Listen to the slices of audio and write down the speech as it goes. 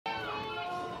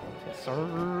Yes,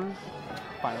 sir.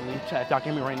 Finally, chat. Y'all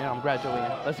can hear me right now. I'm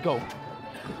graduating. Let's go.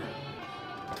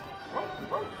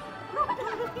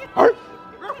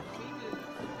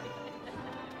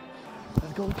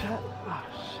 Let's go, chat. Ah,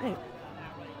 shit.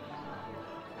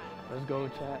 Let's go,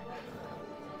 chat.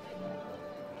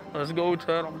 Let's go,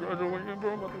 chat. I'm graduating,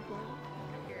 bro.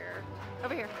 Here.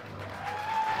 Over here.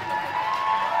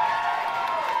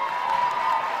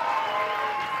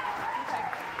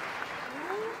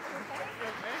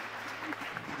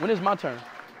 When is my turn?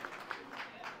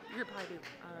 You're probably do.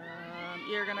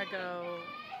 You're gonna go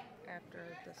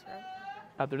after this row.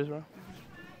 After this round?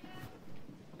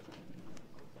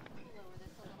 Lower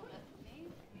this a little bit for me.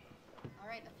 All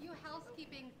right, a few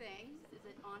housekeeping things. Is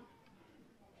it on?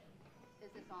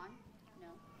 Is this on? No.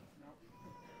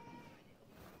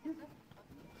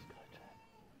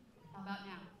 How about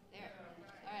now? There.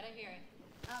 All right, I hear it.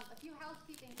 A few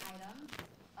housekeeping items.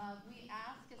 We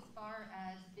ask as far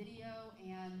as video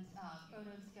and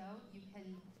photos go, you can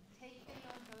take video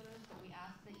and photos, but we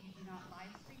ask that you do not live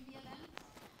stream the events.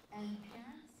 And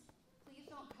parents, please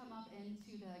don't come up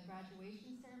into the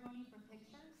graduation ceremony for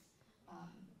pictures,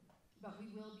 but we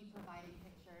will be providing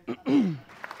pictures of the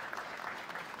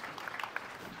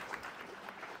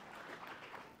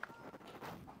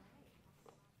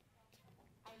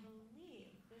I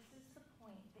believe this is the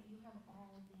point that you have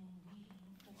all been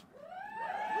waiting for.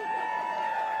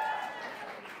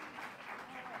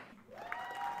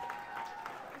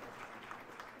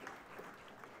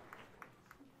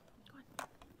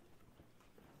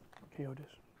 Okay, Otis.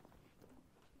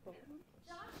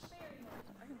 Josh Barrymore.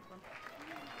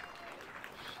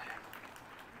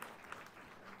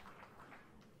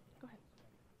 Go ahead.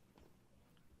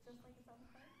 Just like it's on the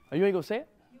card? Oh, you ain't gonna say it?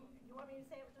 You want me to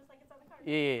say it just like it's on the card?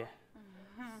 Yeah.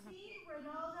 Steve,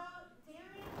 Ronaldo,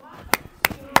 Darren, Watson.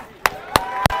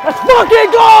 Let's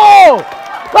fucking go!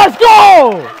 Let's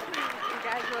go!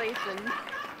 Congratulations.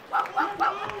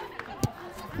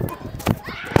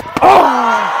 Oh,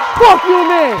 fuck you,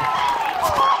 man!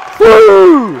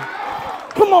 Woo!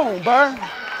 Come on, bro.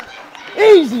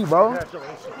 Easy, bro.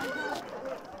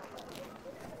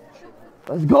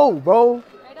 Let's go, bro.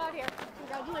 Right out here.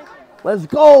 Congratulations. Let's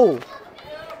go.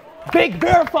 Big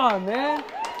verify, man.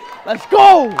 Let's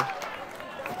go.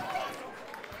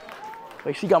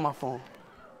 Wait, she got my phone.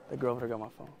 The girl over there got my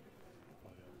phone.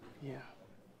 Yeah.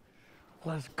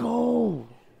 Let's go.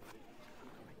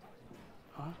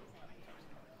 Huh?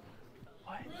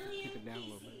 What? Keep it down a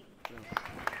little bit.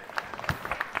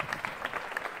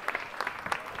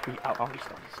 I'll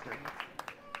restart the screen.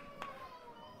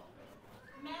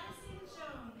 Madison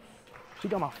Jones. She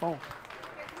got my phone.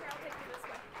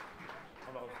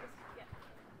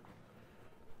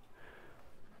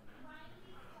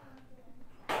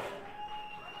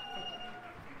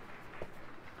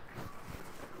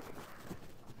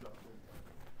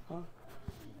 Huh?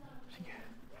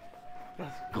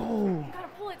 Let's go. You gotta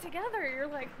pull it together. You're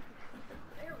like,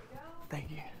 there we go.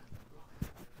 Thank you.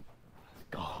 Let's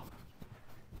go.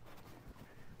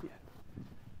 Yeah.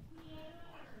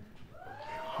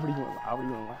 How are you doing? How are you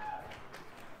doing?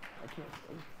 I can't.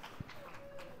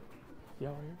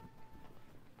 Y'all here?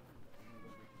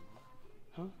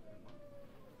 Huh?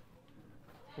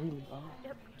 Really?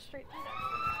 Yep, straight.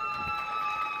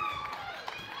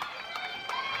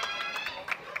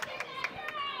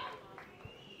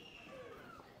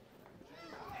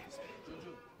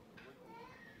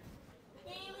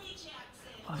 Bailey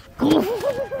Jackson. Let's go.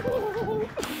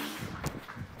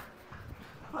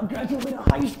 I'm graduating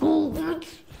high school, bitch.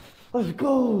 Let's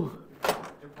go.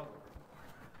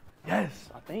 Yes,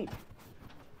 I think.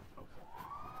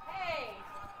 Hey.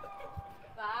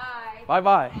 Bye.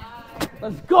 Bye-bye. Bye.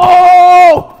 Let's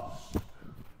go.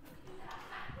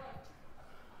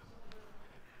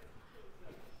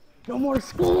 No more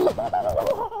school.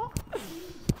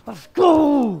 Let's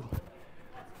go.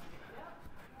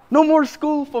 No more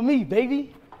school for me,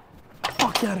 baby.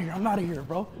 Fuck out of here. I'm out of here,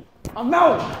 bro. I'm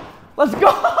out. Let's go.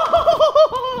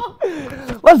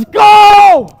 Let's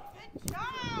go.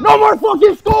 No more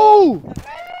fucking school.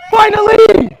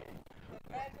 Finally.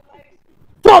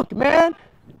 Fuck, man.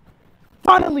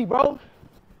 Finally, bro.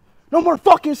 No more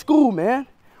fucking school, man.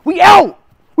 We out.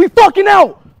 We fucking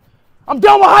out. I'm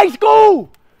done with high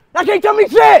school. Y'all can't tell me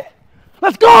shit.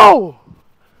 Let's go.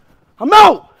 I'm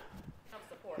out.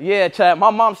 Yeah, chat. My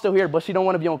mom's still here, but she don't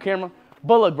want to be on camera.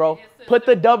 But look, bro, put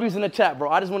the W's in the chat, bro.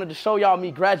 I just wanted to show y'all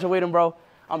me graduating, bro.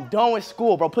 I'm done with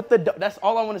school, bro. Put the that's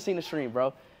all I want to see in the stream,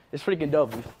 bro. It's freaking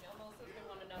W.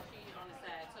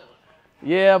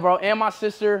 Yeah, bro. And my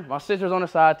sister's on the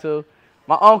side too.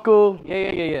 My uncle.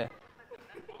 Yeah.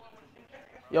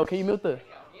 Yo, can you mute the?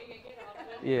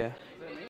 Yeah.